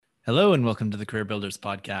Hello and welcome to the Career Builders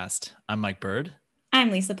Podcast. I'm Mike Bird.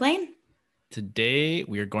 I'm Lisa Plain. Today,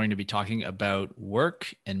 we are going to be talking about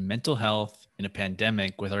work and mental health in a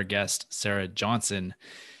pandemic with our guest, Sarah Johnson.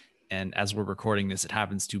 And as we're recording this, it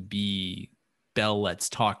happens to be Bell Let's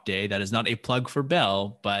Talk Day. That is not a plug for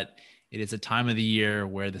Bell, but it is a time of the year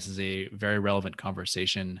where this is a very relevant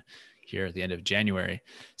conversation here at the end of January.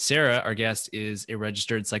 Sarah, our guest, is a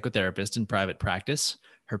registered psychotherapist in private practice.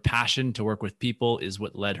 Her passion to work with people is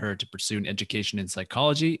what led her to pursue an education in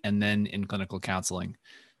psychology and then in clinical counseling.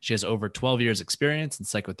 She has over 12 years experience in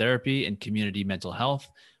psychotherapy and community mental health,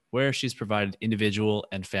 where she's provided individual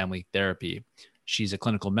and family therapy. She's a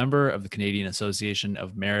clinical member of the Canadian Association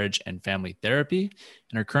of Marriage and Family Therapy,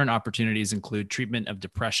 and her current opportunities include treatment of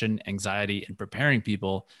depression, anxiety, and preparing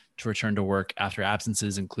people to return to work after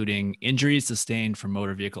absences, including injuries sustained from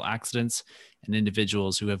motor vehicle accidents and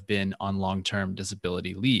individuals who have been on long-term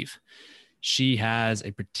disability leave. She has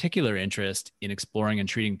a particular interest in exploring and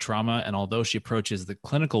treating trauma, and although she approaches the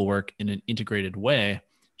clinical work in an integrated way,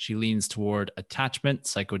 she leans toward attachment,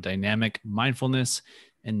 psychodynamic, mindfulness,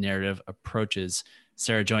 and narrative approaches.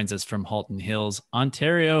 Sarah joins us from Halton Hills,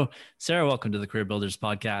 Ontario. Sarah, welcome to the Career Builders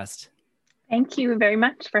Podcast. Thank you very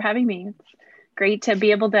much for having me. It's great to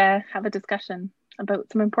be able to have a discussion about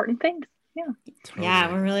some important things. Totally.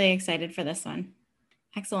 Yeah, we're really excited for this one.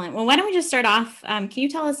 Excellent. Well, why don't we just start off? Can you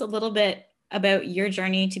tell us a little bit about your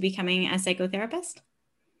journey to becoming a psychotherapist?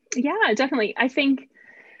 Yeah, definitely. I think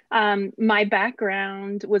my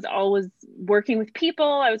background was always working with people.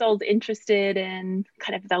 I was always interested in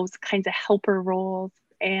kind of those kinds of helper roles.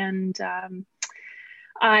 And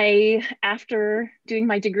I, after doing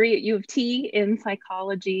my degree at U of T in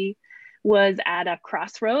psychology, was at a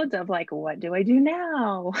crossroads of like, what do I do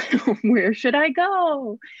now? Where should I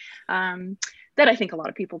go? That I think a lot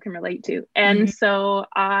of people can relate to. And so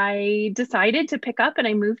I decided to pick up and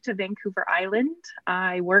I moved to Vancouver Island.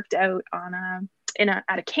 I worked out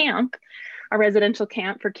at a camp, a residential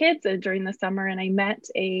camp for kids during the summer. And I met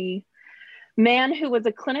a man who was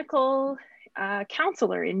a clinical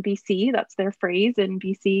counselor in BC. That's their phrase in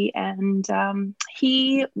BC. And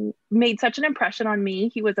he made such an impression on me.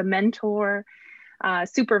 He was a mentor,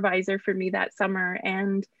 supervisor for me that summer.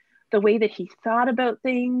 And the way that he thought about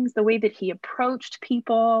things, the way that he approached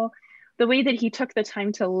people, the way that he took the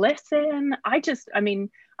time to listen. I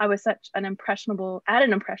was such an impressionable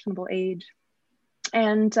age.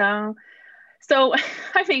 And so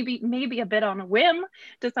I maybe a bit on a whim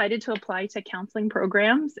decided to apply to counseling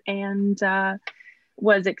programs and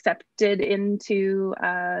was accepted into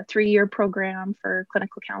a 3-year program for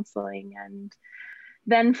clinical counseling. And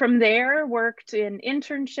then from there, worked in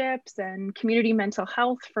internships and community mental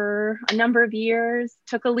health for a number of years,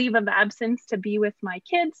 took a leave of absence to be with my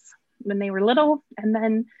kids when they were little. And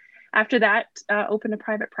then after that, opened a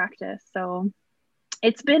private practice. So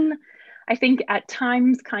it's been, I think, at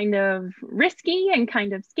times kind of risky and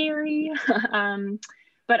kind of scary,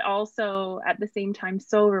 but also at the same time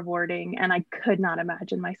so rewarding. And I could not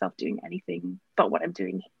imagine myself doing anything but what I'm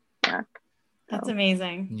doing here. That's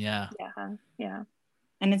amazing. Yeah.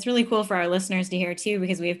 And it's really cool for our listeners to hear too,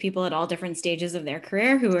 because we have people at all different stages of their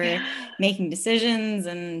career who are making decisions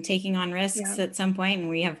and taking on risks at some point. And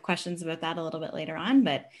we have questions about that a little bit later on,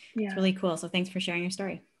 but it's really cool. So thanks for sharing your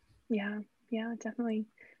story. Yeah, definitely.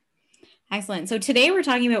 Excellent. So today we're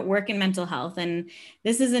talking about work and mental health, and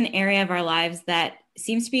this is an area of our lives that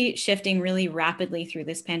seems to be shifting really rapidly through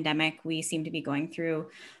this pandemic. We seem to be going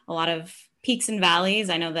through a lot of peaks and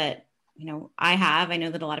valleys. I know that, I know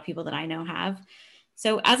that a lot of people that I know have.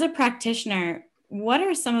 So as a practitioner, what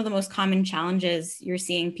are some of the most common challenges you're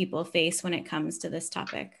seeing people face when it comes to this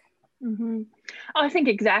topic? Mm-hmm. I think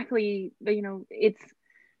exactly, it's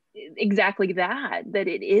exactly that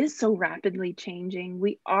it is so rapidly changing.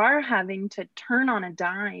 We are having to turn on a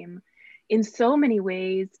dime in so many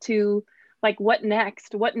ways to like, what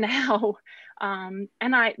next, what now? And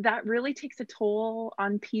that really takes a toll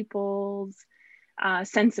on people's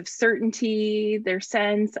sense of certainty, their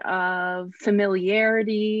sense of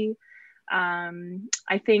familiarity.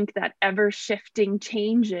 I think that ever shifting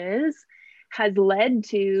changes has led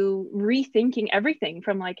to rethinking everything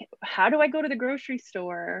from like, how do I go to the grocery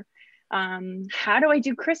store? How do I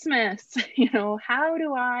do Christmas? How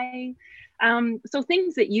do I, so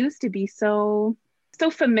things that used to be so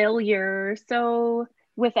familiar, so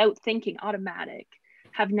without thinking, automatic,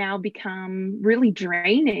 have now become really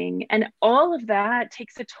draining. And all of that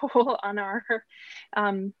takes a toll on our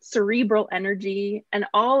cerebral energy. And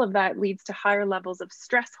all of that leads to higher levels of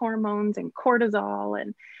stress hormones and cortisol.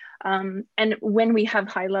 And when we have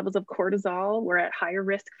high levels of cortisol, we're at higher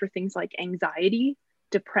risk for things like anxiety,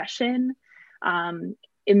 depression,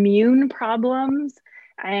 immune problems.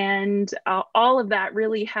 And all of that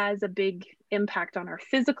really has a big impact on our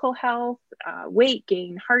physical health, weight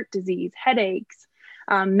gain, heart disease, headaches,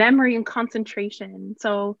 memory and concentration.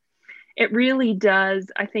 So it really does,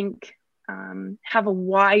 I think, have a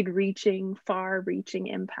wide-reaching, far-reaching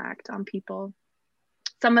impact on people.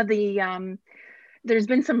 Some of the there's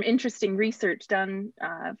been some interesting research done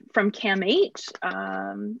from CAMH,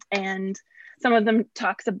 and some of them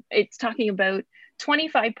it's talking about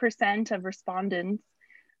 25% of respondents,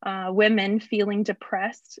 women, feeling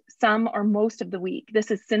depressed some or most of the week.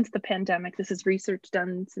 This is since the pandemic. This is research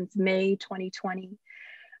done since May 2020.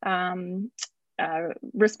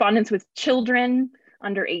 Respondents with children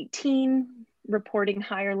under 18 reporting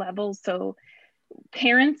higher levels. So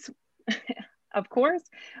parents, of course,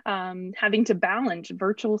 having to balance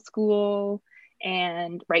virtual school,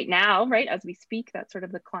 and right now, right as we speak, that's sort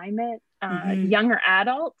of the climate. Younger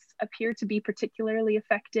adults appear to be particularly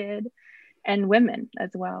affected, and women as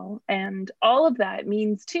well. And all of that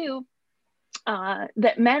means too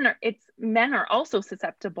that men are also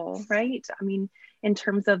susceptible, right? I mean, in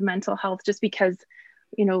terms of mental health, just because,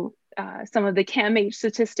 you know, some of the CAMH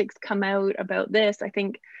statistics come out about this. I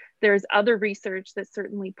think there's other research that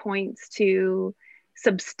certainly points to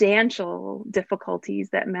substantial difficulties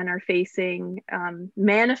that men are facing,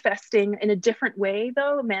 manifesting in a different way,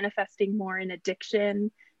 though, manifesting more in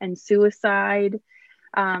addiction and suicide.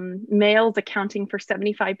 Males accounting for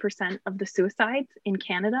 75% of the suicides in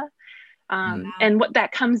Canada. Wow. And what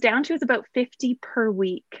that comes down to is about 50 per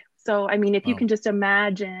week. So, I mean, if you can just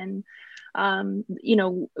imagine, you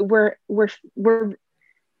know, we're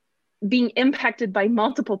being impacted by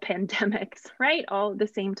multiple pandemics, right? All at the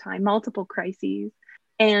same time, multiple crises,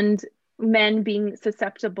 and men being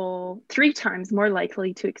susceptible 3 times more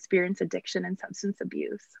likely to experience addiction and substance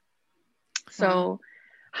abuse. So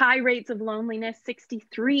high rates of loneliness,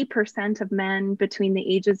 63% of men between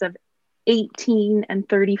the ages of 18 and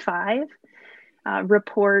 35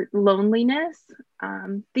 report loneliness.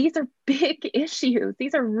 These are big issues.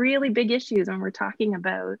 These are really big issues when we're talking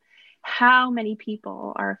about how many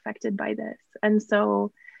people are affected by this. And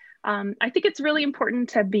so I think it's really important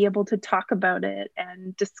to be able to talk about it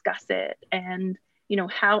and discuss it, and, you know,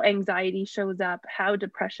 how anxiety shows up, how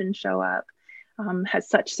depression show up, has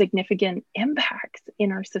such significant impacts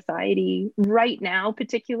in our society right now,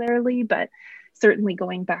 particularly, but certainly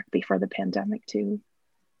going back before the pandemic too.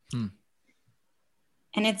 And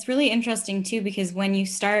it's really interesting too, because when you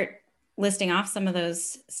start listing off some of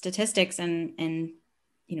those statistics and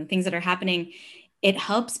you know, things that are happening, it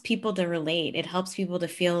helps people to relate. It helps people to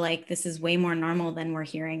feel like this is way more normal than we're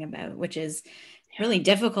hearing about, which is really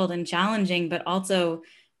difficult and challenging, but also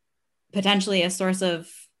potentially a source of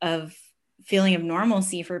feeling of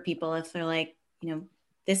normalcy for people if they're like, you know,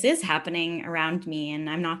 this is happening around me and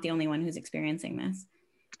I'm not the only one who's experiencing this.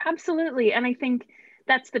 Absolutely. And I think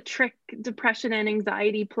that's the trick depression and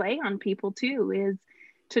anxiety play on people too, is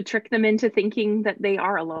to trick them into thinking that they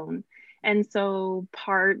are alone. And so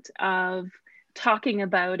part of talking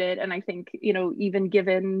about it, and I think, you know, even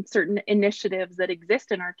given certain initiatives that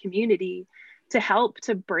exist in our community to help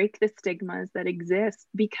to break the stigmas that exist,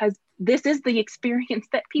 because this is the experience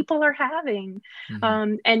that people are having.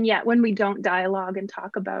 And yet when we don't dialogue and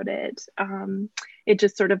talk about it, it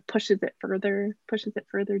just sort of pushes it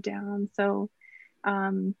further down. So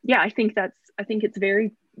yeah, I think it's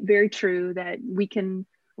very, very true that we can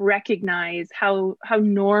recognize how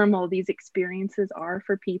normal these experiences are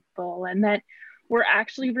for people, and that we're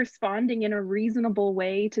actually responding in a reasonable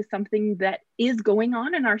way to something that is going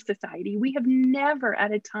on in our society. We have never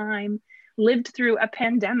at a time lived through a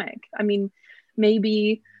pandemic. I mean,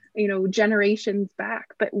 maybe, you know, generations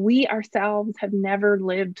back, but we ourselves have never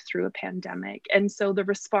lived through a pandemic. And so the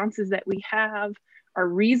responses that we have are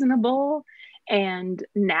reasonable and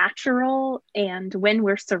natural. And when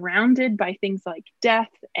we're surrounded by things like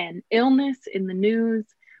death and illness in the news,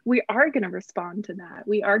 we are going to respond to that.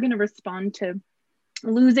 We are going to respond to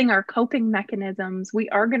losing our coping mechanisms. We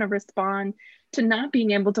are going to respond to not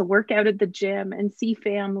being able to work out at the gym and see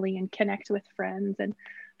family and connect with friends and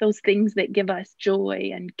those things that give us joy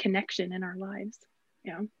and connection in our lives.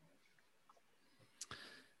 Yeah.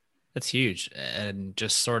 That's huge. And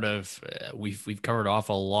just sort of, we've covered off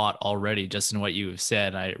a lot already just in what you have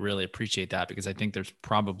said. I really appreciate that, because I think there's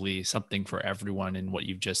probably something for everyone in what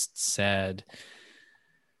you've just said.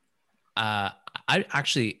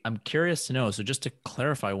 I'm curious to know, so just to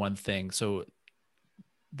clarify one thing. So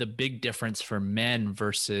the big difference for men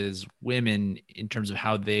versus women in terms of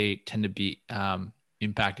how they tend to be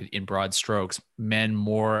impacted in broad strokes, men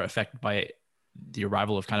more affected by the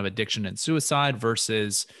arrival of kind of addiction and suicide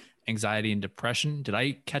versus anxiety and depression. Did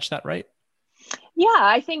I catch that right? Yeah,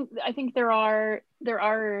 I think there are,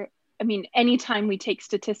 I mean, anytime we take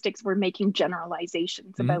statistics, we're making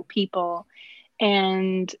generalizations about people,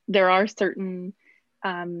 and there are certain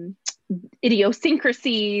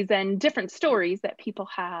idiosyncrasies and different stories that people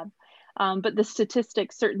have. But the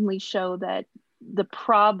statistics certainly show that the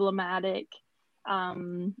problematic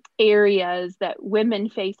areas that women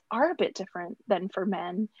face are a bit different than for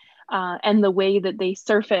men. And the way that they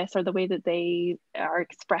surface or the way that they are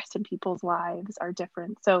expressed in people's lives are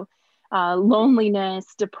different. So loneliness,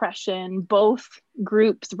 depression, both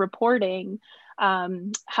groups reporting.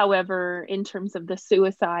 However, in terms of the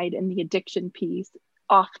suicide and the addiction piece,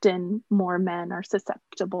 often more men are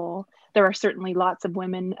susceptible. There are certainly lots of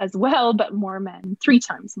women as well, but more men, 3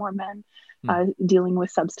 times more men dealing with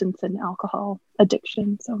substance and alcohol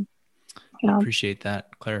addiction. So I appreciate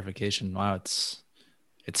that clarification. Wow, it's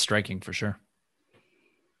striking for sure.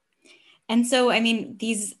 And so, I mean,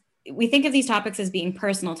 we think of these topics as being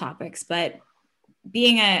personal topics, but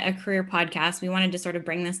being a career podcast, we wanted to sort of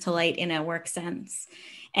bring this to light in a work sense.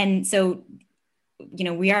 And so, you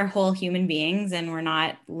know, we are whole human beings and we're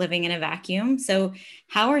not living in a vacuum. So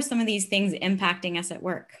how are some of these things impacting us at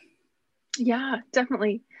work? Yeah,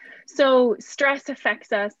 definitely. So stress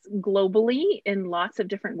affects us globally in lots of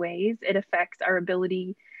different ways. It affects our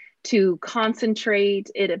ability to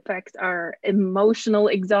concentrate. It affects our emotional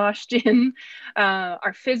exhaustion,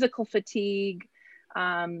 our physical fatigue,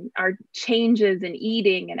 our changes in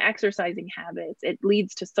eating and exercising habits. It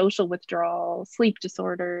leads to social withdrawal, sleep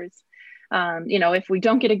disorders. You know, if we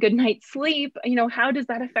don't get a good night's sleep, you know, how does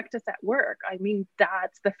that affect us at work? I mean,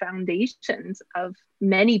 that's the foundations of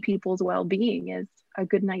many people's well-being, is a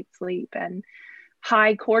good night's sleep. And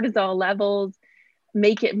high cortisol levels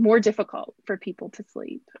make it more difficult for people to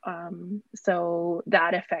sleep. So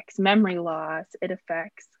that affects memory loss. It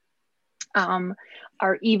affects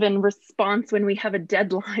our even response when we have a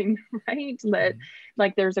deadline, right? That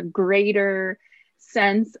like there's a greater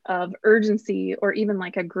sense of urgency, or even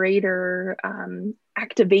like a greater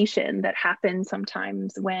activation that happens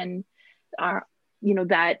sometimes when you know,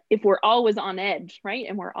 that if we're always on edge, right,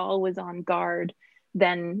 and we're always on guard,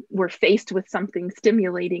 then we're faced with something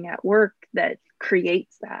stimulating at work that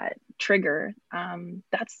creates that trigger.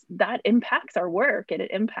 That impacts our work, and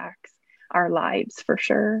it impacts our lives for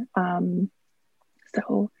sure.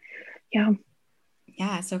 So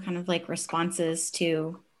so kind of like responses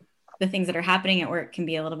to the things that are happening at work can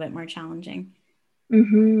be a little bit more challenging.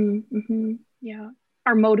 Yeah,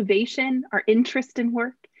 our motivation, our interest in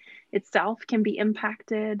work itself can be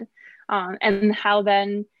impacted, and how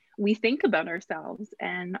then we think about ourselves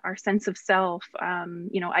and our sense of self.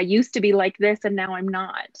 You know, I used to be like this and now I'm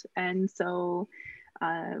not. And so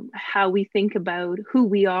how we think about who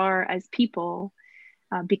we are as people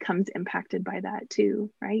becomes impacted by that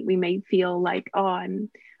too, right? We may feel like, oh, I'm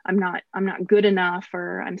not good enough,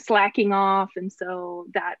 or I'm slacking off. And so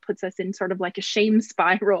that puts us in sort of like a shame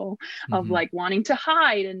spiral of like wanting to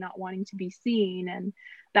hide and not wanting to be seen. And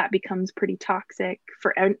that becomes pretty toxic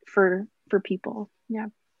for people. Yeah.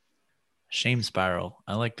 Shame spiral.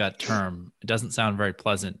 I like that term. It doesn't sound very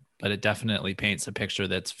pleasant, but it definitely paints a picture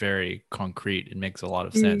that's very concrete. It makes a lot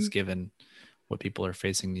of sense given what people are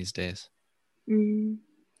facing these days.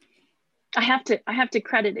 I have to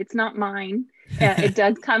credit, it's not mine. It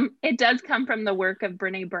does come from the work of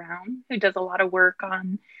Brené Brown, who does a lot of work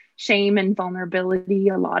on shame and vulnerability,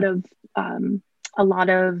 a lot of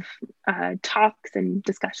talks and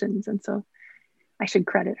discussions. And so I should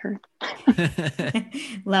credit her.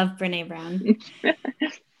 Love Brené Brown.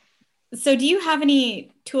 So do you have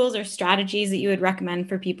any tools or strategies that you would recommend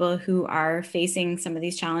for people who are facing some of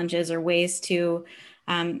these challenges, or ways to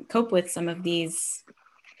cope with some of these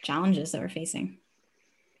challenges that we're facing?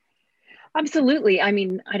 Absolutely. I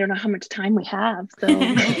mean, I don't know how much time we have. So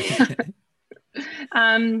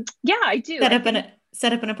I do.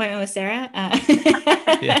 Set up an appointment with Sarah.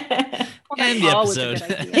 Yeah. Well, and the episode.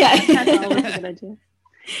 That's always a good idea.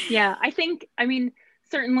 Yeah, I think, I mean,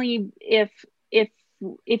 certainly if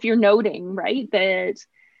you're noting, right, that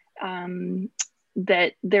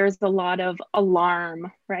there's a lot of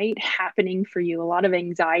alarm, right, happening for you, a lot of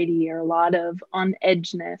anxiety, or a lot of on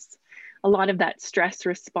edgeness, a lot of that stress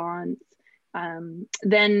response,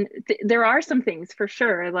 then there are some things for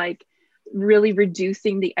sure, like really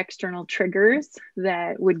reducing the external triggers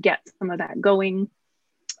that would get some of that going.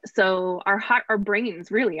 So our brains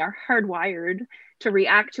really are hardwired to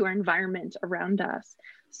react to our environment around us.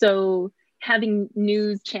 So having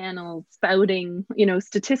news channels spouting,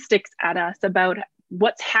 statistics at us about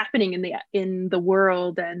what's happening in the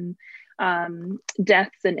world, and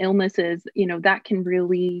deaths and illnesses, that can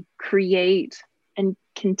really create and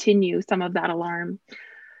continue some of that alarm.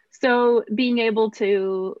 So being able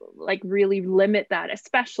to like really limit that,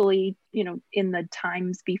 especially, in the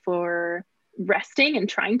times before resting and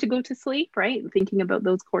trying to go to sleep, right? Thinking about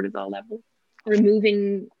those cortisol levels,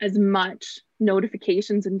 removing as much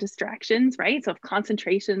notifications and distractions, right? So if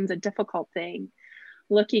concentration's a difficult thing,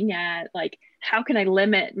 looking at like, how can I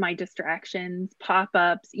limit my distractions,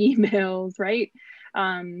 pop-ups, emails, right?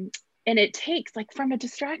 And it takes, like, from a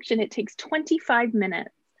distraction, it takes 25 minutes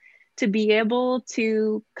to be able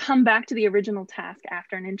to come back to the original task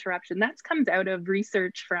after an interruption. That comes out of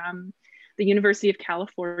research from the University of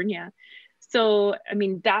California. So, I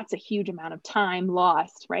mean, that's a huge amount of time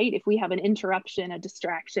lost, right? If we have an interruption, a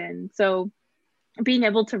distraction. So being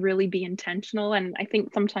able to really be intentional. And I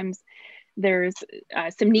think sometimes there's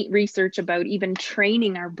some neat research about even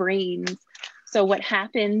training our brains. So what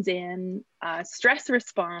happens in stress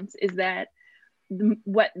response is that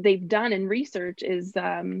what they've done in research is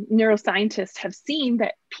neuroscientists have seen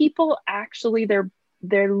that people actually,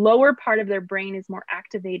 their lower part of their brain is more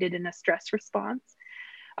activated in a stress response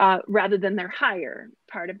rather than their higher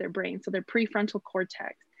part of their brain. So their prefrontal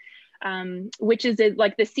cortex, which is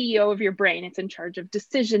like the CEO of your brain. It's in charge of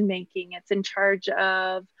decision making. It's in charge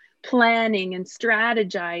of planning and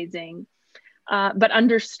strategizing. But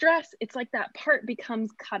under stress, it's like that part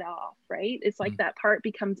becomes cut off, right? It's like that part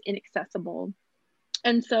becomes inaccessible.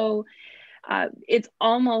 And so it's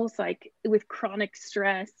almost like with chronic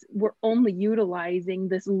stress, we're only utilizing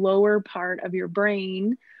this lower part of your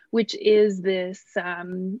brain, which is this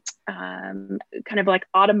kind of like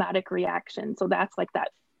automatic reaction. So that's like that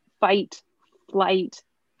fight, flight,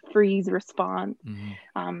 freeze response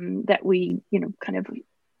that we, kind of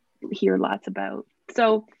hear lots about.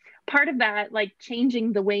 So part of that, like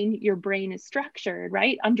changing the way your brain is structured,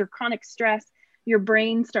 right? Under chronic stress, your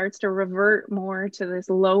brain starts to revert more to this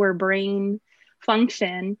lower brain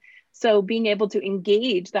function. So being able to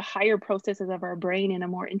engage the higher processes of our brain in a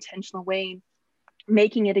more intentional way,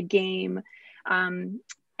 making it a game, and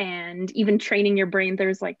even training your brain.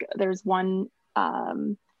 There's one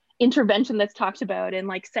intervention that's talked about, and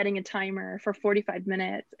like setting a timer for 45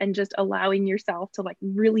 minutes and just allowing yourself to like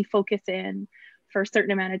really focus in for a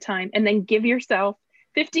certain amount of time, and then give yourself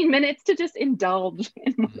 15 minutes to just indulge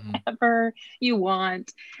in whatever you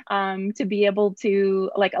want, to be able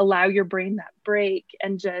to like allow your brain that break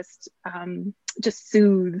and just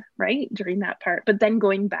soothe, right, during that part, but then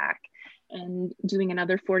going back and doing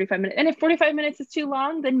another 45 minutes. And if 45 minutes is too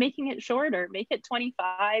long, then making it shorter, make it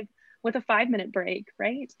 25 with a 5-minute break,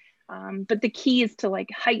 right? But the key is to like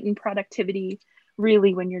heighten productivity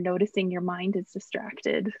really when you're noticing your mind is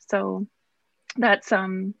distracted. So that's,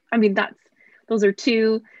 those are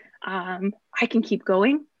two. I can keep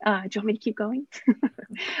going. Do you want me to keep going?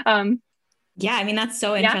 Yeah, I mean, that's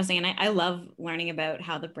so interesting. And I love learning about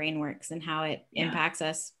how the brain works and how it impacts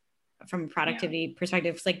us from a productivity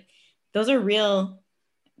perspective. It's like, those are real,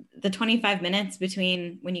 the 25 minutes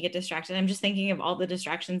between when you get distracted. I'm just thinking of all the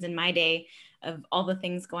distractions in my day, of all the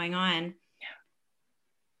things going on.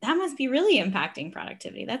 That must be really impacting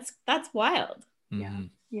productivity. That's wild.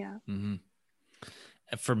 Yeah.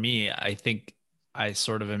 For me, I think I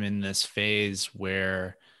sort of am in this phase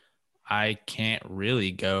where I can't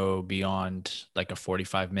really go beyond like a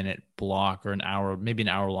 45-minute block or an hour, maybe an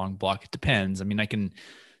hour-long block. It depends. I mean, I can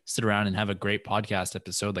sit around and have a great podcast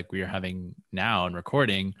episode like we are having now and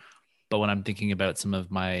recording. But when I'm thinking about some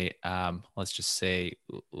of my, let's just say,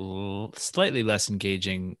 slightly less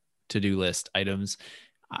engaging to-do list items,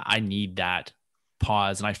 I need that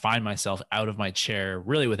pause, and I find myself out of my chair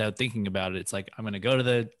really without thinking about it. It's like, I'm going to go to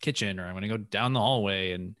the kitchen, or I'm going to go down the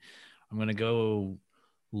hallway, and I'm going to go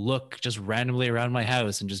look just randomly around my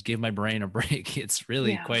house and just give my brain a break. It's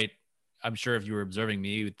really quite, I'm sure if you were observing me,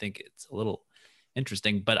 you would think it's a little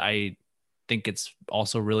interesting, but I think it's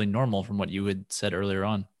also really normal from what you had said earlier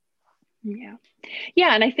on. Yeah.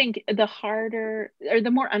 And I think the harder or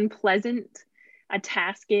the more unpleasant a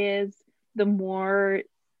task is, the more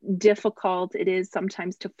difficult it is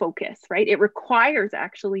sometimes to focus, right? It requires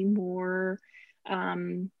actually more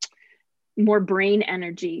brain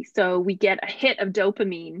energy. So we get a hit of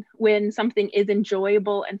dopamine when something is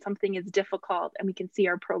enjoyable and something is difficult, and we can see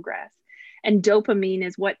our progress. And dopamine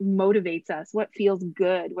is what motivates us, what feels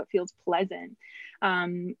good, what feels pleasant.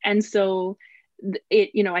 And so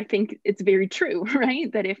I think it's very true,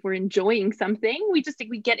 right? That if we're enjoying something, we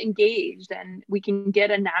get engaged and we can get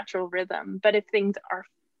a natural rhythm. But if things are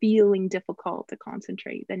feeling difficult to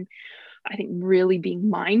concentrate, then I think really being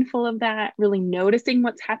mindful of that, really noticing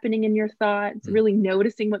what's happening in your thoughts, really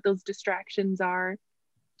noticing what those distractions are,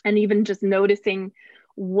 And even just noticing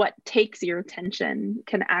what takes your attention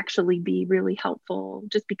can actually be really helpful,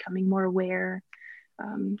 just becoming more aware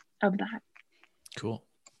of that. Cool.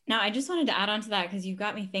 Now, I just wanted to add on to that because you've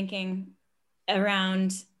got me thinking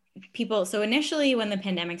around people. So initially when the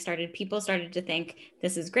pandemic started, people started to think,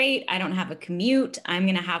 this is great. I don't have a commute. I'm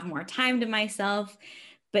going to have more time to myself.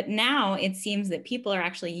 But now it seems that people are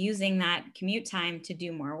actually using that commute time to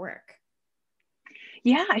do more work.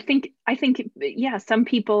 Yeah, I think, yeah, some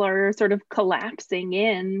people are sort of collapsing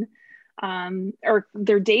in, or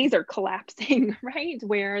their days are collapsing, right?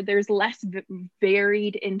 Where there's less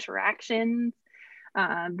varied interactions,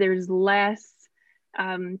 there's less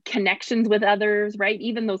connections with others, right?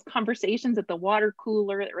 Even those conversations at the water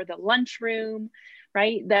cooler or the lunchroom,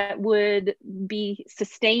 right? That would be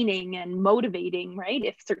sustaining and motivating,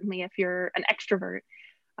 right? Certainly if you're an extrovert.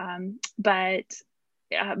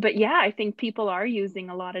 But yeah, I think people are using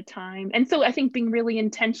a lot of time. And so I think being really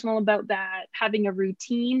intentional about that, having a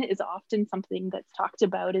routine is often something that's talked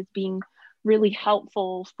about as being really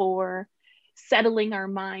helpful for settling our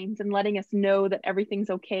minds and letting us know that everything's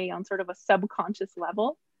okay on sort of a subconscious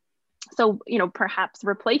level. So, perhaps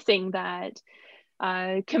replacing that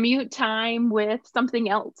commute time with something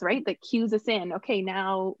else, right? That cues us in, okay,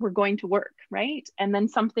 now we're going to work, right? And then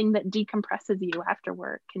something that decompresses you after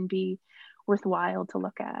work can be worthwhile to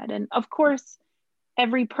look at. And of course,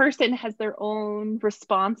 every person has their own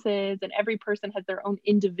responses and every person has their own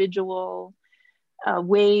individual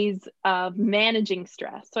ways of managing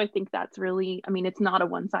stress. So I think that's really, it's not a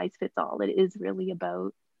one size fits all. It is really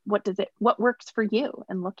about what works for you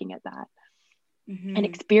and looking at that and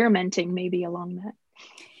experimenting maybe along that.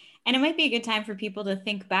 And it might be a good time for people to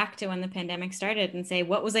think back to when the pandemic started and say,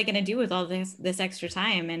 what was I going to do with all this extra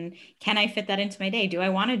time? And can I fit that into my day? Do I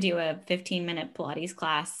want to do a 15-minute Pilates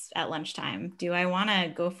class at lunchtime? Do I want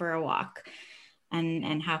to go for a walk?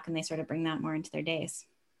 And how can they sort of bring that more into their days?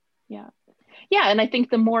 Yeah. And I think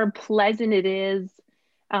the more pleasant it is,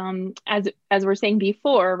 as we're saying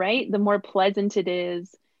before, right? The more pleasant it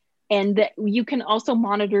is. And that you can also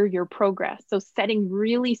monitor your progress. So setting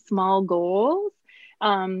really small goals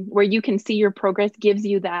where you can see your progress gives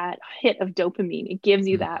you that hit of dopamine. It gives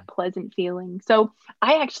you that pleasant feeling. So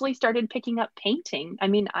I actually started picking up painting.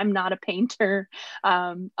 I'm not a painter.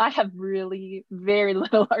 I have really very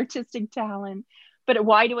little artistic talent. But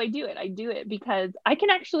why do I do it? I do it because I can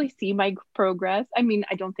actually see my progress. I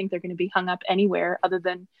don't think they're going to be hung up anywhere other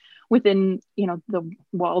than within, the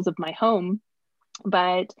walls of my home.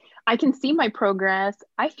 But I can see my progress.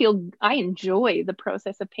 I enjoy the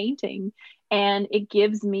process of painting, and it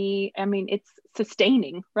gives me, it's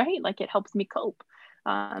sustaining, right? Like it helps me cope.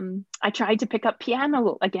 I tried to pick up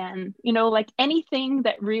piano again, like anything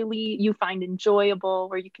that really you find enjoyable,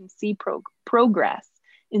 where you can see progress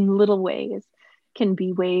in little ways can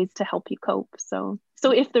be ways to help you cope. So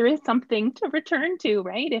if there is something to return to,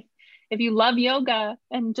 right? If you love yoga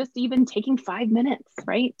and just even taking 5 minutes,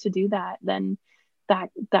 right, to do that, then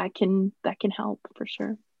that can help for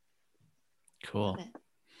sure. Cool.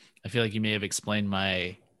 I feel like you may have explained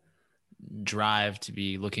my drive to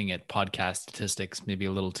be looking at podcast statistics maybe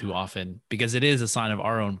a little too often, because it is a sign of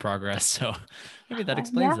our own progress. So maybe that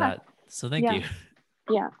explains that. So thank you.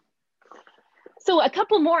 Yeah. So a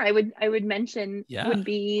couple more I would mention would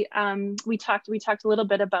be, we talked a little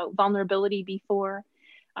bit about vulnerability before.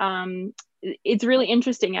 It's really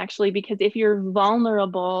interesting actually, because if you're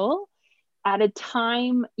vulnerable at a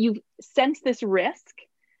time you sense this risk,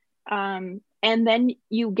 and then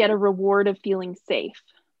you get a reward of feeling safe.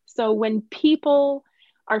 So when people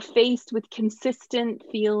are faced with consistent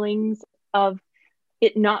feelings of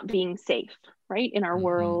it not being safe, right, in our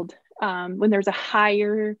world, when there's a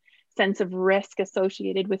higher sense of risk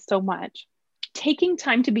associated with so much, taking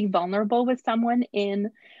time to be vulnerable with someone in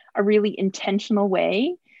a really intentional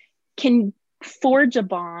way can forge a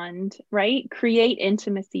bond, right? Create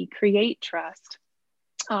intimacy, create trust.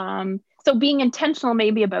 So being intentional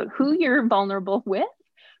maybe about who you're vulnerable with,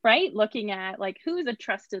 right? Looking at like, who's a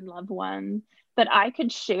trusted loved one that I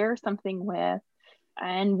could share something with,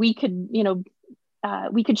 and we could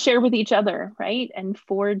share with each other, right? And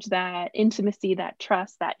forge that intimacy, that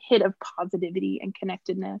trust, that hit of positivity and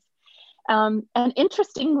connectedness. And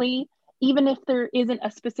interestingly, even if there isn't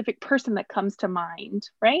a specific person that comes to mind,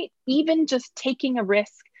 right? Even just taking a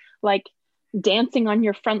risk, like dancing on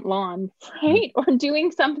your front lawn, right? Or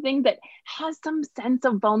doing something that has some sense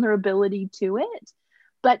of vulnerability to it,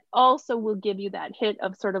 but also will give you that hit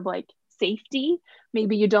of sort of like safety.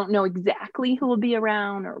 Maybe you don't know exactly who will be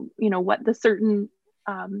around, or, what the certain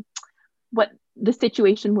what the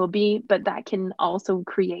situation will be, but that can also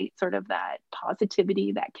create sort of that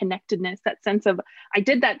positivity, that connectedness, that sense of I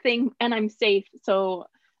did that thing and I'm safe, so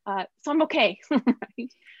I'm okay.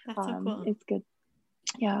 Right? That's so cool. It's good.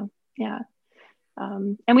 Yeah.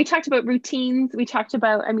 And we talked about routines. We talked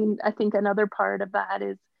about, I mean, I think another part of that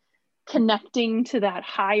is connecting to that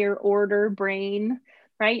higher order brain,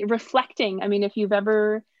 right? Reflecting. I mean, if you've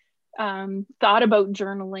ever thought about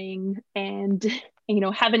journaling and,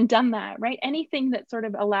 haven't done that, right? Anything that sort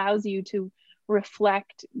of allows you to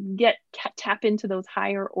reflect, tap into those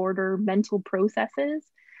higher order mental processes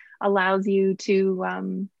allows you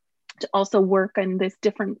to also work on this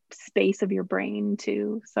different space of your brain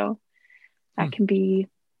too. So that can be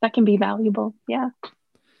valuable. Yeah.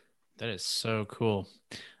 That is so cool.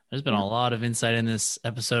 There's been a lot of insight in this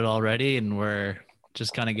episode already, and we're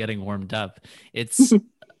just kind of getting warmed up. It's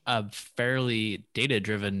a fairly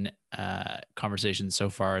data-driven conversation so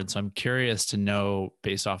far. And so I'm curious to know,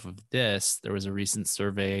 based off of this, there was a recent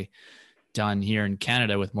survey done here in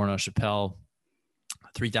Canada with Morneau Shepell.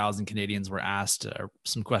 3,000 Canadians were asked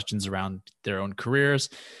some questions around their own careers.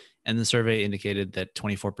 And the survey indicated that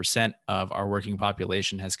 24% of our working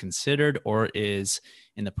population has considered or is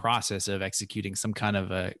in the process of executing some kind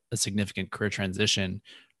of a significant career transition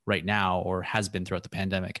right now, or has been throughout the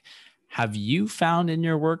pandemic. Have you found in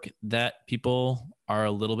your work that people are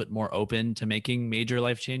a little bit more open to making major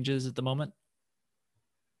life changes at the moment?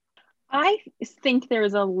 I think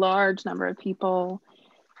there's a large number of people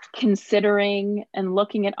considering and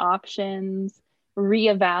looking at options,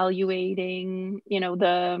 reevaluating,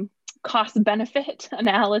 the cost benefit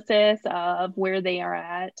analysis of where they are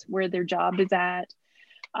at, where their job is at.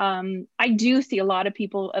 I do see a lot of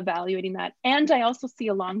people evaluating that. And I also see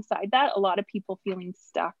alongside that, a lot of people feeling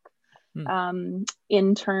stuck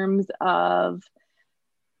in terms of,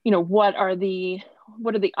 what are the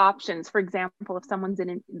options? For example, if someone's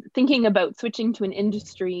thinking about switching to an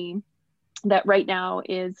industry that right now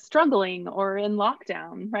is struggling or in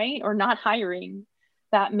lockdown, right? Or not hiring,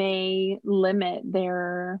 that may limit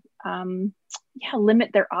their options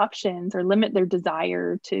or limit their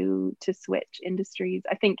desire to switch industries.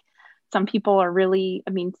 I think some people are really,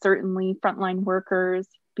 certainly frontline workers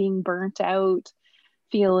being burnt out,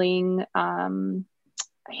 feeling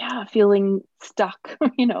stuck,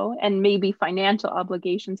 and maybe financial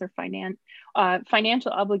obligations or family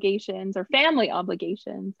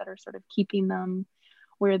obligations that are sort of keeping them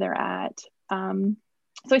where they're at.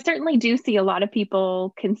 So I certainly do see a lot of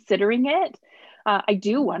people considering it. I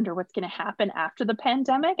do wonder what's going to happen after the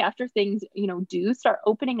pandemic, after things, do start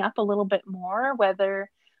opening up a little bit more,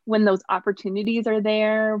 when those opportunities are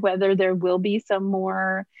there, whether there will be some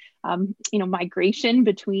more, migration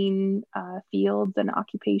between fields and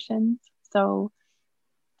occupations. So,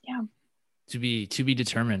 yeah. To be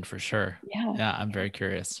determined for sure. Yeah, I'm very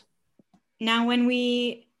curious. Now, when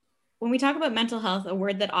we talk about mental health, a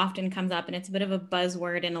word that often comes up, and it's a bit of a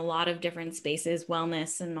buzzword in a lot of different spaces,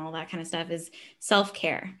 wellness and all that kind of stuff, is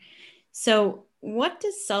self-care. So what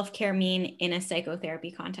does self-care mean in a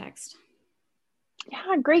psychotherapy context?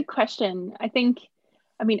 Yeah, great question. I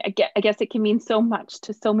guess it can mean so much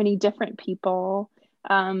to so many different people.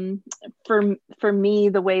 For me,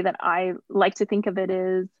 the way that I like to think of it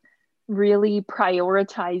is really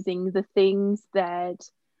prioritizing the things that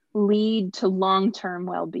lead to long-term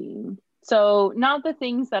well-being. So not the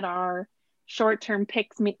things that are short-term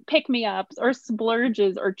pick-me-ups or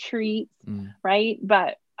splurges or treats, right?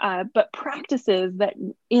 But practices that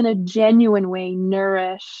in a genuine way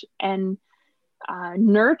nourish and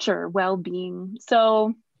nurture well-being.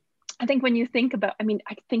 So I think when you think about, I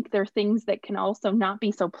think there are things that can also not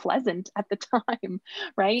be so pleasant at the time,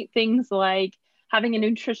 right? Things like having a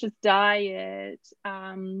nutritious diet,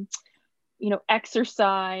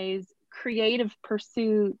 exercise, creative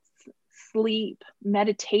pursuits, sleep,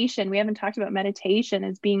 meditation. We haven't talked about meditation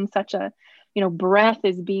as being such a, breath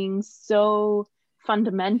as being so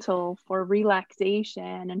fundamental for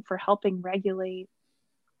relaxation and for helping regulate.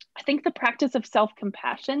 I think the practice of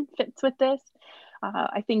self-compassion fits with this.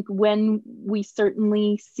 I think when we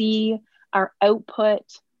certainly see our output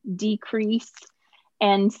decrease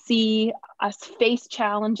and see us face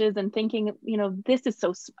challenges and thinking, this is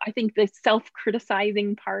so, I think the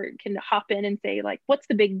self-criticizing part can hop in and say, like, what's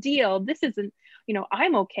the big deal? This isn't,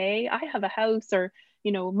 I'm okay. I have a house, or,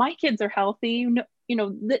 my kids are healthy.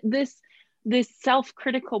 This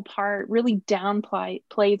self-critical part really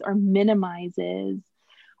downplays or minimizes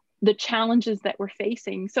the challenges that we're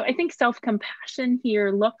facing. So I think self-compassion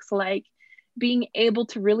here looks like being able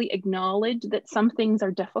to really acknowledge that some things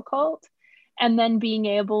are difficult, and then being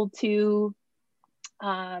able to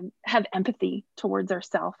have empathy towards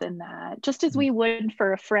ourselves in that, just as we would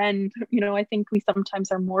for a friend. I think we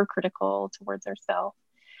sometimes are more critical towards ourselves.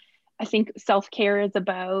 I think self-care is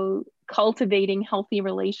about cultivating healthy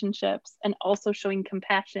relationships and also showing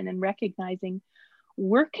compassion and recognizing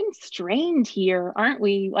we're constrained here, aren't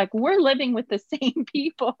we? Like, we're living with the same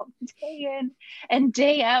people day in and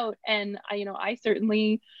day out. And I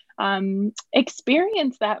certainly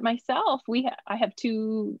experience that myself. I have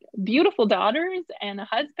two beautiful daughters and a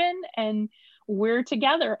husband, and we're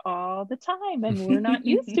together all the time, and we're not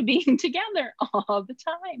used to being together all the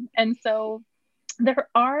time. And so there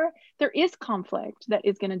is conflict that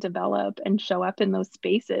is going to develop and show up in those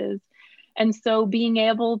spaces. And so being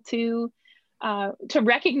able to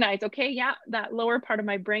recognize, okay, yeah, that lower part of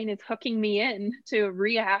my brain is hooking me in to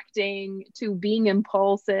reacting, to being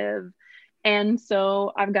impulsive. And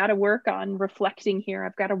so I've got to work on reflecting here.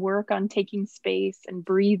 I've got to work on taking space and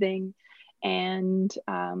breathing, and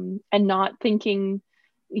not thinking,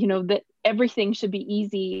 that everything should be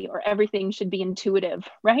easy or everything should be intuitive,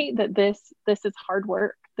 right? That this is hard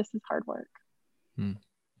work. This is hard work.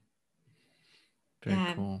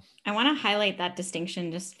 Very cool. I want to highlight that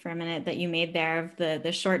distinction just for a minute that you made there of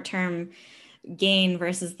the short-term gain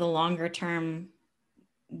versus the longer term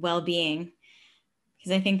well-being,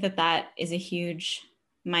 because I think that is a huge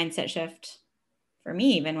mindset shift for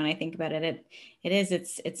me. Even when I think about it,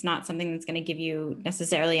 it's not something that's going to give you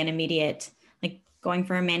necessarily an immediate, like going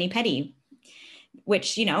for a mani-pedi,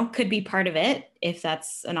 which could be part of it if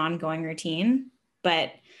that's an ongoing routine,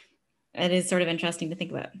 but it is sort of interesting to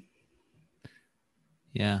think about.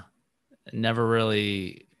 Yeah. Never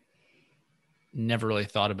really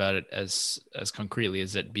thought about it as concretely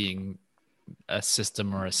as it being a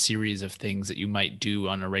system or a series of things that you might do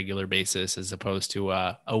on a regular basis, as opposed to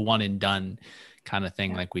a one and done kind of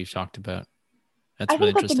thing, like we've talked about. That's really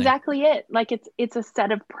interesting. That's exactly it. Like it's a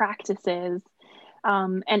set of practices.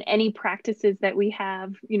 And any practices that we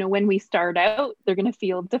have, when we start out, they're going to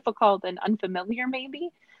feel difficult and unfamiliar maybe.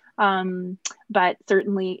 But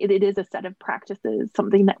certainly it is a set of practices,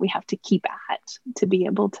 something that we have to keep at to be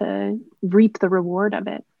able to reap the reward of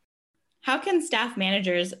it. How can staff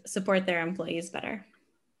managers support their employees better?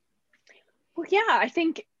 Well, yeah, I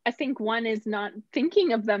think one is not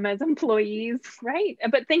thinking of them as employees, right?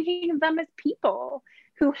 But thinking of them as people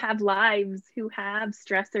who have lives, who have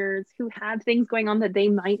stressors, who have things going on that they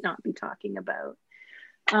might not be talking about.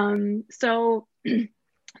 So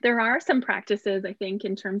there are some practices, I think,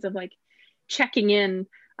 in terms of like checking in.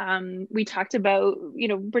 We talked about,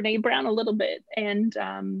 Brene Brown a little bit,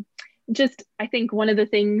 and just, I think one of the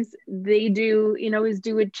things they do, is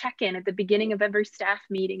do a check-in at the beginning of every staff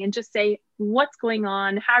meeting and just say, what's going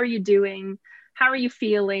on? How are you doing? How are you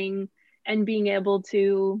feeling? And being able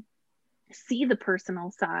to see the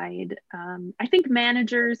personal side. I think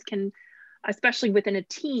managers can, especially within a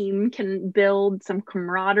team, can build some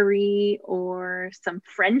camaraderie or some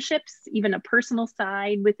friendships, even a personal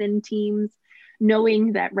side within teams,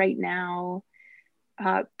 knowing that right now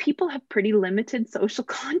people have pretty limited social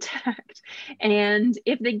contact. And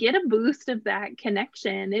if they get a boost of that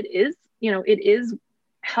connection, it is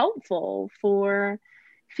helpful for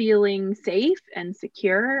feeling safe and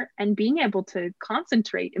secure and being able to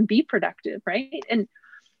concentrate and be productive, right? And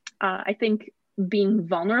I think being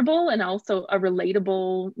vulnerable and also a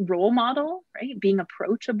relatable role model, right? Being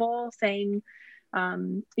approachable, saying,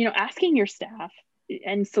 asking your staff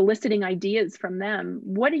and soliciting ideas from them.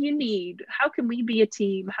 What do you need? How can we be a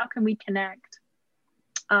team? How can we connect?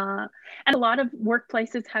 And a lot of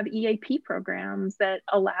workplaces have EAP programs that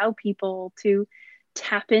allow people to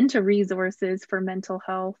tap into resources for mental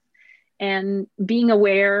health, and being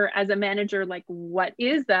aware as a manager, like, what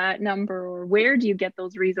is that number, or where do you get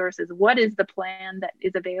those resources? What is the plan that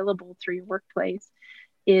is available through your workplace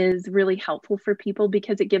is really helpful for people,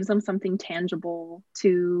 because it gives them something tangible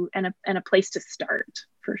to, and a place to start,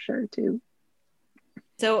 for sure too.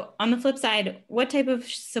 So on the flip side, what type of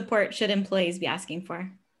support should employees be asking for?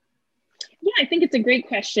 Yeah, I think it's a great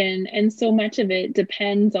question. And so much of it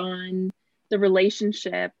depends on the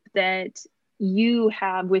relationship that you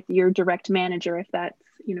have with your direct manager. If that's,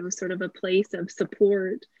 sort of a place of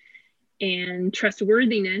support and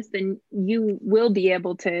trustworthiness, then you will be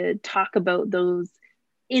able to talk about those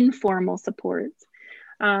informal supports.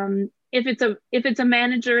 If it's a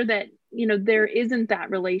manager that, there isn't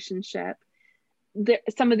that relationship,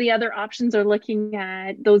 some of the other options are looking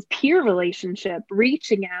at those peer relationship,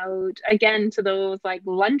 reaching out again to those like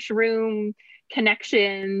lunchroom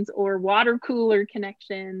connections or water cooler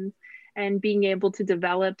connections, and being able to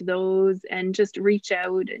develop those and just reach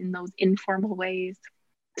out in those informal ways.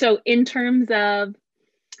 So in terms of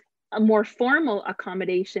a more formal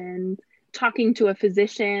accommodation, talking to a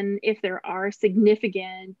physician if there are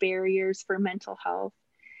significant barriers for mental health,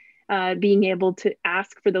 being able to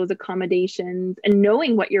ask for those accommodations and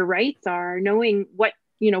knowing what your rights are, knowing what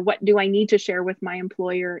do I need to share with my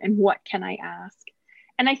employer and what can I ask?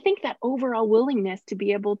 And I think that overall willingness to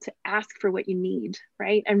be able to ask for what you need,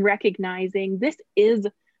 right? And recognizing this is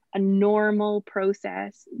a normal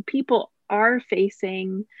process. People are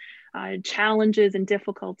facing challenges and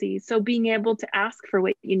difficulties. So being able to ask for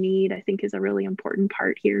what you need, I think, is a really important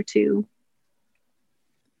part here too.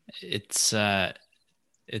 It sounds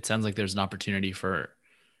like there's an opportunity for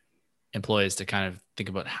employees to kind of think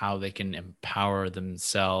about how they can empower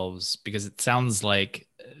themselves, because it sounds like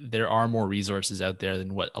there are more resources out there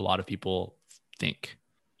than what a lot of people think.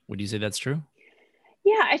 Would you say that's true?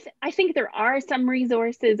 Yeah, I think there are some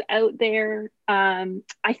resources out there.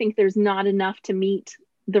 I think there's not enough to meet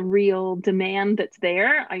the real demand that's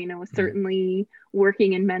there. I know certainly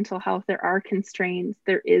working in mental health, there are constraints.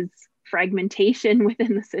 There is fragmentation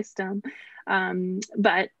within the system.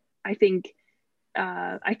 But I think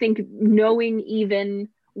knowing even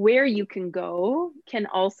where you can go can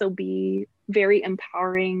also be very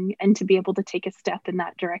empowering, and to be able to take a step in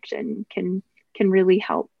that direction can really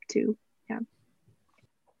help too. Yeah.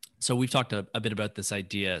 So we've talked a bit about this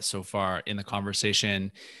idea so far in the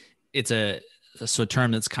conversation. It's a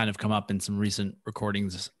term that's kind of come up in some recent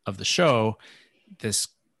recordings of the show, this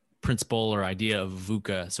principle or idea of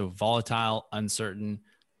VUCA. So volatile, uncertain,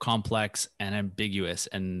 complex, and ambiguous.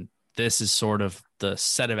 And this is sort of the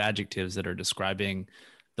set of adjectives that are describing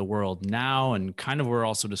the world now, and kind of we're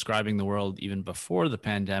also describing the world even before the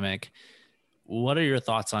pandemic. What are your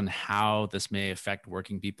thoughts on how this may affect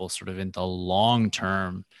working people sort of in the long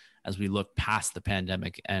term as we look past the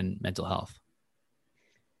pandemic and mental health?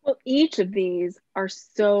 Well, each of these are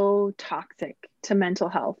so toxic to mental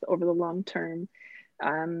health over the long term.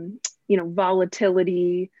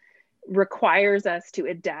 Volatility requires us to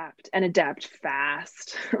adapt and adapt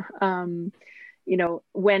fast. When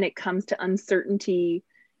it comes to uncertainty,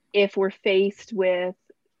 if we're faced with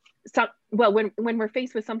when we're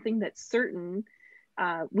faced with something that's certain,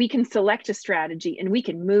 we can select a strategy and we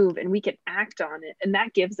can move and we can act on it, and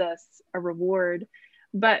that gives us a reward.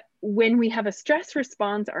 But when we have a stress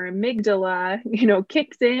response, our amygdala,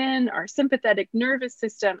 kicks in, our sympathetic nervous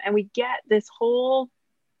system, and we get this whole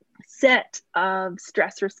set of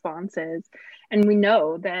stress responses. And we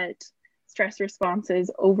know that stress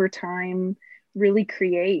responses over time really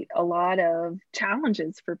create a lot of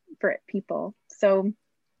challenges for people. So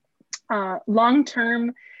long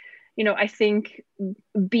term, I think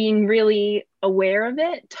being really aware of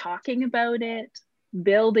it, talking about it,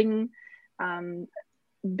 building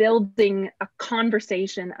a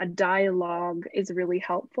conversation, a dialogue is really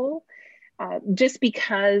helpful. Just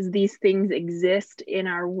because these things exist in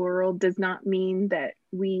our world does not mean that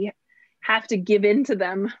we have to give in to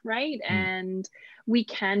them, right? And we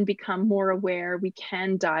can become more aware, we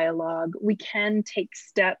can dialogue, we can take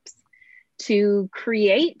steps to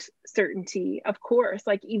create certainty, of course.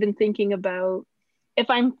 Like even thinking about, if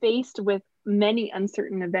I'm faced with many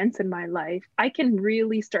uncertain events in my life, I can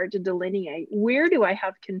really start to delineate, where do I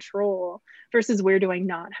have control versus where do I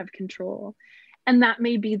not have control? And that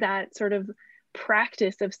may be that sort of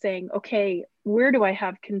practice of saying, okay, where do I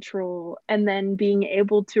have control? And then being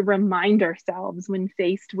able to remind ourselves when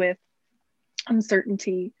faced with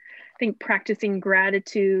uncertainty. I think practicing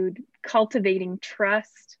gratitude, cultivating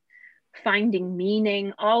trust, finding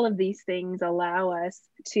meaning, all of these things allow us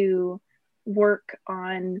to work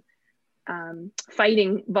on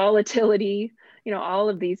fighting volatility, all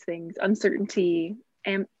of these things, uncertainty,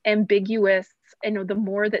 ambiguous. The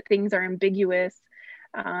more that things are ambiguous,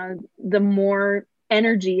 the more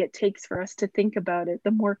energy it takes for us to think about it,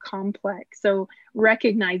 the more complex. So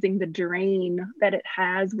recognizing the drain that it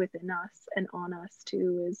has within us and on us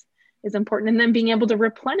too is important. And then being able to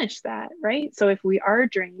replenish that, right? So if we are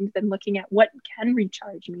drained, then looking at what can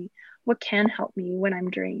recharge me, what can help me when I'm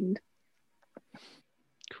drained.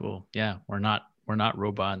 Cool. Yeah, we're not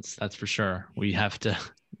robots, that's for sure. We have to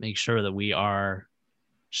make sure that we are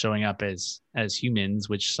showing up as humans,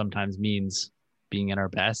 which sometimes means being at our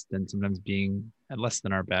best and sometimes being at less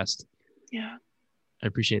than our best. Yeah. I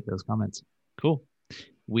appreciate those comments. Cool.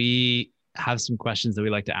 We have some questions that we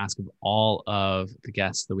like to ask of all of the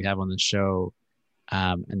guests that we have on the show.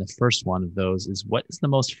 And the first one of those is, what is the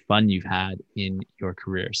most fun you've had in your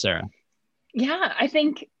career, Sarah? Yeah, I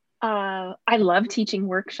think I love teaching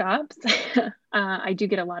workshops. I do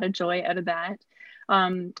get a lot of joy out of that.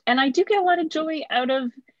 And I do get a lot of joy out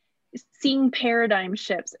of seeing paradigm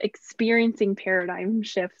shifts, experiencing paradigm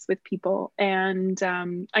shifts with people. And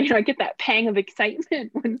I get that pang of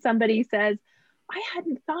excitement when somebody says, I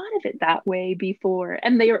hadn't thought of it that way before.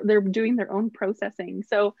 And they're doing their own processing.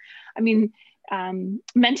 So, I mean,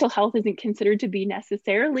 mental health isn't considered to be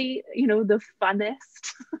necessarily, the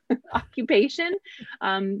funnest occupation.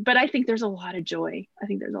 But I think there's a lot of joy. I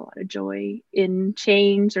think there's a lot of joy in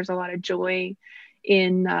change. There's a lot of joy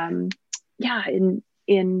in,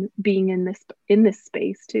 in being in this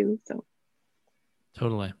space too. So.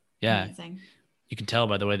 Totally. Yeah. Amazing. You can tell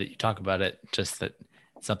by the way that you talk about it, just that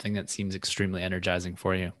it's something that seems extremely energizing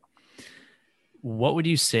for you. What would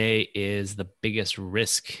you say is the biggest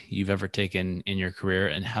risk you've ever taken in your career,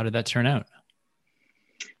 and how did that turn out?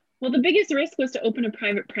 Well, the biggest risk was to open a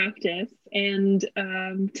private practice, and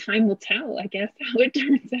time will tell, I guess, how it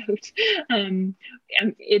turns out.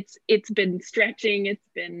 It's been stretching. It's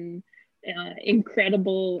been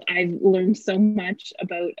incredible. I've learned so much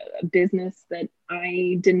about a business that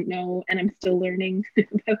I didn't know, and I'm still learning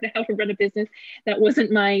about how to run a business. That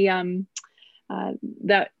wasn't my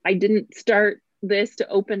that I didn't start this to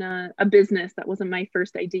open a business. That wasn't my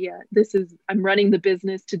first idea. I'm running the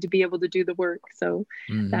business to be able to do the work. So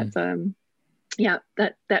that's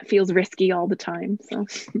that feels risky all the time. So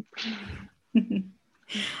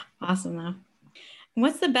awesome though.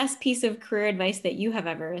 What's the best piece of career advice that you have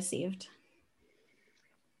ever received?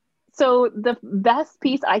 So the best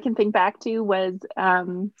piece I can think back to was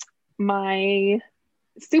my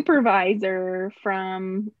supervisor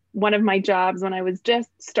from one of my jobs when I was just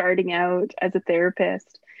starting out as a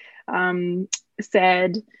therapist,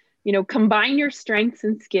 said, combine your strengths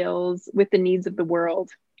and skills with the needs of the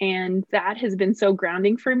world. And that has been so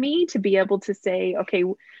grounding for me to be able to say, okay,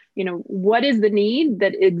 what is the need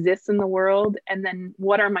that exists in the world? And then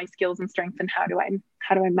what are my skills and strengths, and how do I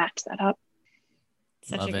match that up?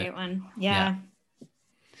 Such a great one. Yeah.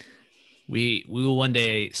 We will one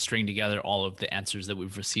day string together all of the answers that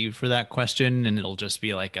we've received for that question, and it'll just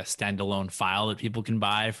be like a standalone file that people can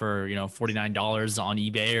buy for, $49 on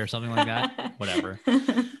eBay or something like that. Whatever.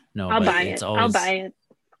 No, I'll buy it.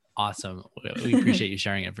 Awesome. We appreciate you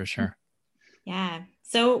sharing it for sure. Yeah.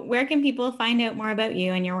 So where can people find out more about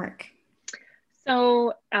you and your work?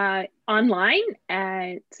 So online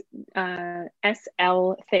at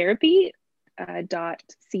sltherapy.ca.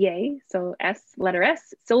 So letter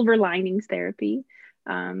S, Silver Linings Therapy.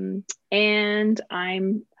 And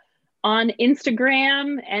I'm on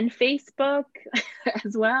Instagram and Facebook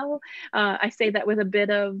as well. I say that with a bit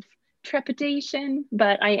of trepidation,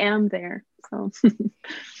 but I am there. So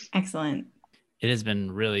excellent. It has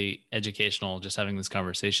been really educational just having this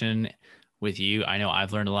conversation with you. I know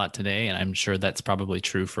I've learned a lot today, and I'm sure that's probably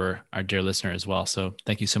true for our dear listener as well. So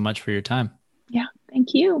thank you so much for your time. Yeah,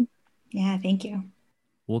 thank you. Yeah, thank you.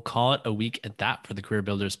 We'll call it a week at that for the Career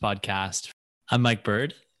Builders podcast. I'm Mike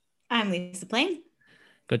Bird. I'm Lisa Plain.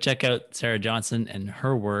 Go check out Sarah Johnson and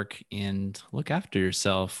her work and look after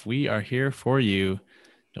yourself. We are here for you.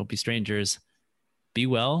 Don't be strangers. Be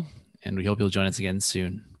well, and we hope you'll join us again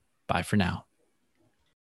soon. Bye for now.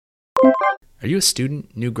 Are you a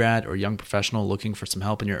student, new grad, or young professional looking for some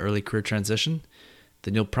help in your early career transition?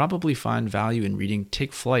 Then you'll probably find value in reading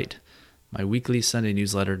Take Flight, my weekly Sunday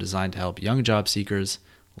newsletter designed to help young job seekers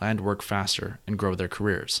land work faster and grow their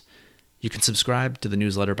careers. You can subscribe to the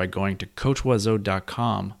newsletter by going to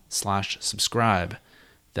coachoiseau.com/subscribe.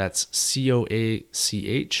 That's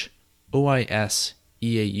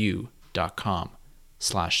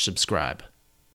COACHOISEAU.com/subscribe.